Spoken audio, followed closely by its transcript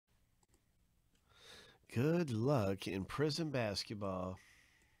Good luck in Prizm basketball.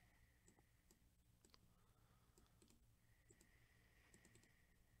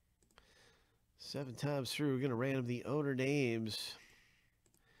 Seven times through, we're going to random the owner names.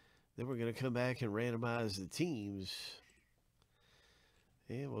 Then we're going to come back and randomize the teams.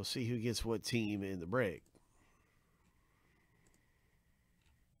 And we'll see who gets what team in the break.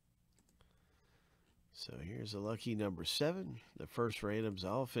 So here's a lucky number 7. The first random's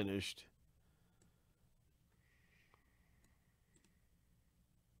all finished.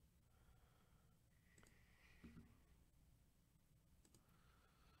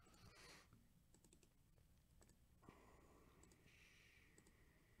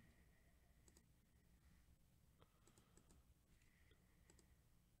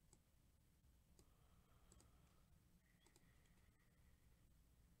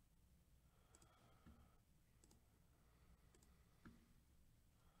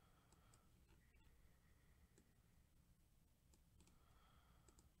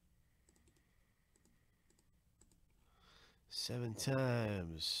 Seven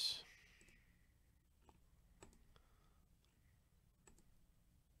times.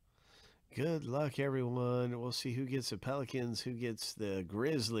 Good luck, everyone. We'll see who gets the Pelicans, who gets the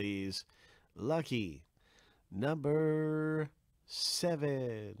Grizzlies. Lucky number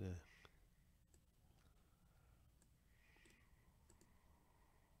 7.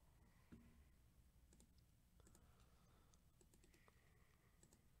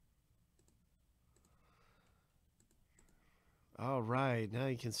 All right, now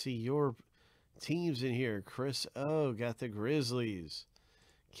you can see your teams in here. Chris O got the Grizzlies.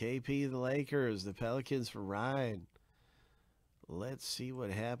 KP the Lakers. The Pelicans for Ryan. Let's see what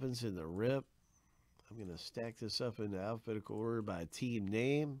happens in the rip. I'm going to stack this up in alphabetical order by team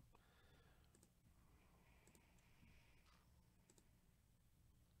name.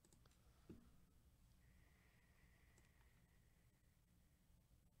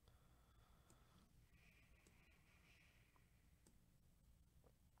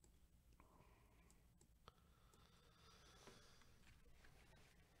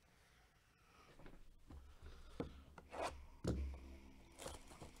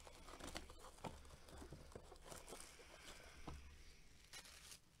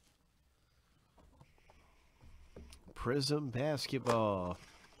 Prizm basketball.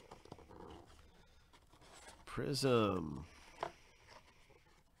 Prizm.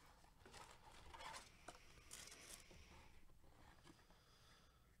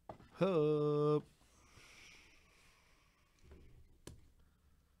 Hope.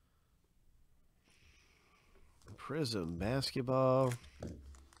 Prizm basketball.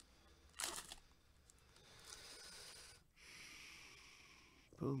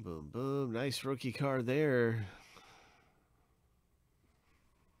 Boom, boom, boom. Nice rookie card there.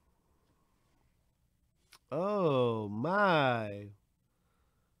 Oh, my.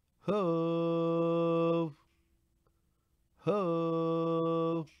 Ho.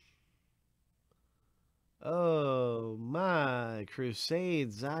 Ho. Oh, my.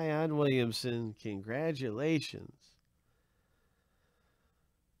 Crusade Zion Williamson. Congratulations.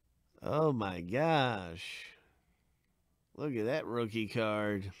 Oh, my gosh. Look at that rookie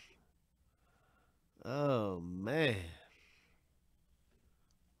card. Oh, man.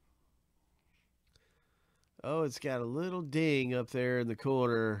 Oh, it's got a little ding up there in the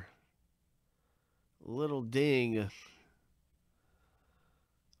corner. Little ding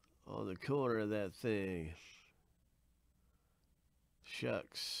on the corner of that thing.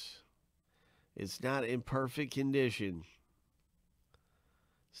 Shucks. It's not in perfect condition.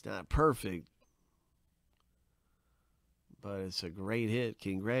 It's not perfect. But it's a great hit.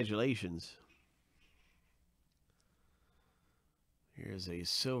 Congratulations. Here's a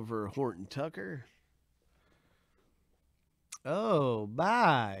silver Horton Tucker. Oh,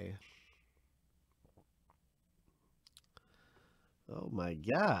 bye. Oh, my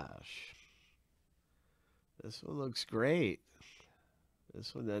gosh. This one looks great.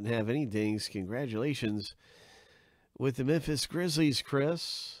 This one doesn't have any dings. Congratulations with the Memphis Grizzlies,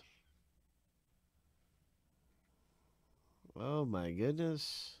 Chris. Oh, my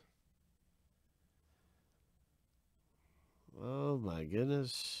goodness. Oh, my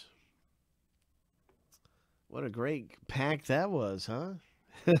goodness. What a great pack that was, huh?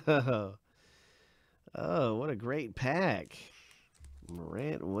 Oh, what a great pack.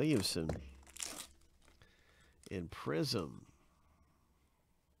 Morant Williamson in Prizm.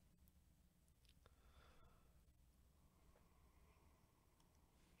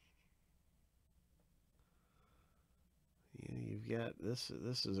 Yeah, you've got this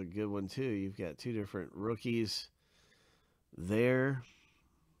is a good one too. You've got two different rookies there.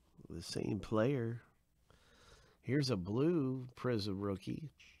 The same player. Here's a blue Prizm rookie.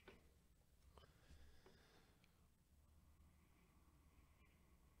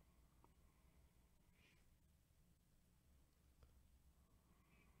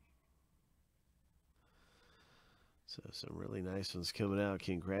 So some really nice ones coming out.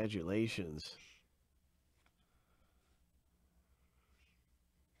 Congratulations.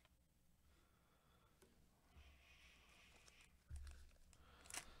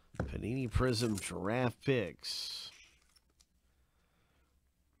 Panini Prizm draft picks.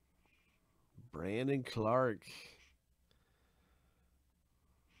 Brandon Clark.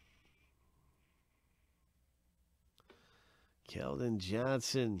 Keldon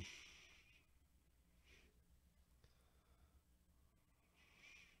Johnson.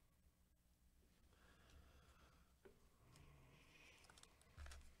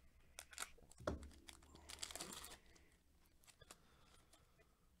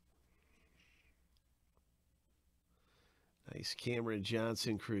 Nice Cameron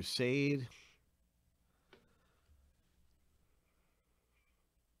Johnson Crusade.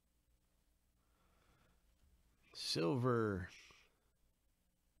 Silver.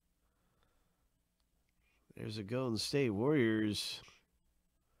 There's a Golden State Warriors.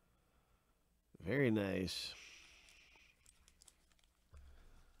 Very nice.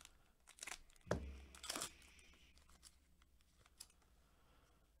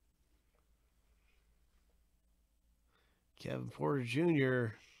 Kevin Porter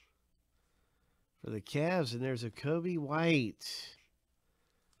Jr. for the Cavs, and there's a Kobe White.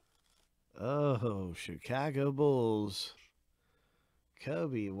 Oh, Chicago Bulls.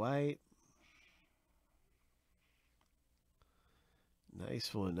 Kobe White.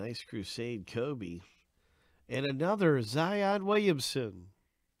 Nice one. Nice Crusade Kobe. And another Zion Williamson.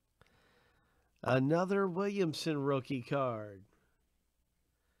 Another Williamson rookie card.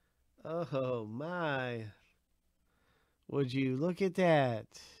 Oh, my. Would you look at that?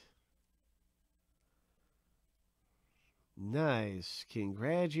 Nice.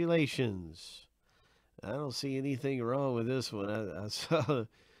 Congratulations. I don't see anything wrong with this one. I saw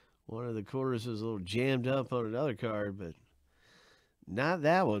one of the corners was a little jammed up on another card, but not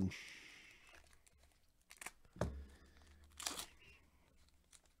that one.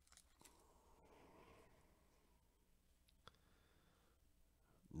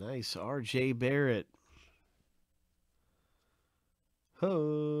 Nice R.J. Barrett.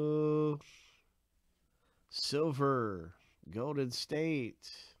 Ho. Silver. Golden State.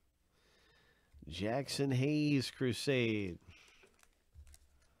 Jackson Hayes Crusade.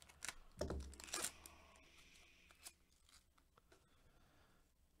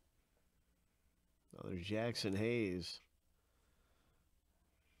 Another Jackson Hayes.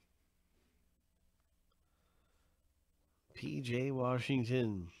 P.J.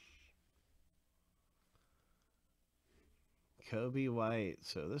 Washington. Kobe White.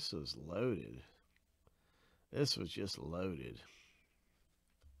 So this was loaded. This was just loaded.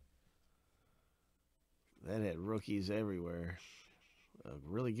 That had rookies everywhere.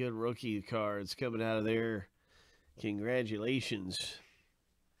 Really good rookie cards coming out of there. Congratulations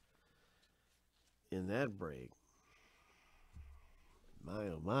in that break. My,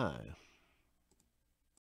 oh my.